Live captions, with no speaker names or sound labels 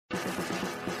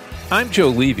I'm Joe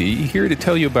Levy, here to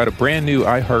tell you about a brand new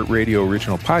iHeartRadio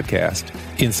original podcast,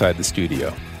 Inside the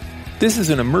Studio. This is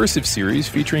an immersive series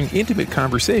featuring intimate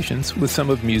conversations with some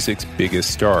of music's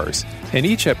biggest stars. And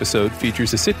each episode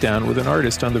features a sit-down with an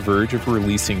artist on the verge of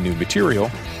releasing new material,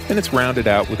 and it's rounded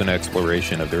out with an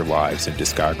exploration of their lives and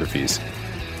discographies.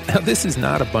 Now, this is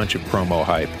not a bunch of promo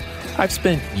hype. I've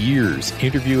spent years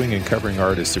interviewing and covering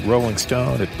artists at Rolling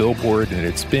Stone, at Billboard, and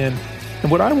at Spin, and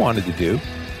what I wanted to do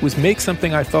was make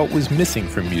something I felt was missing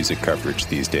from music coverage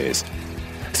these days.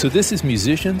 So this is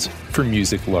Musicians for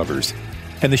Music Lovers.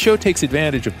 And the show takes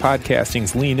advantage of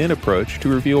podcasting's lean-in approach to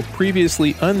reveal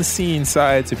previously unseen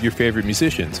sides of your favorite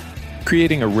musicians,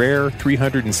 creating a rare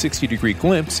 360-degree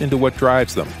glimpse into what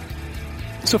drives them.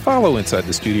 So follow Inside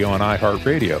the Studio on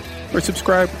iHeartRadio or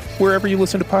subscribe wherever you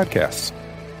listen to podcasts.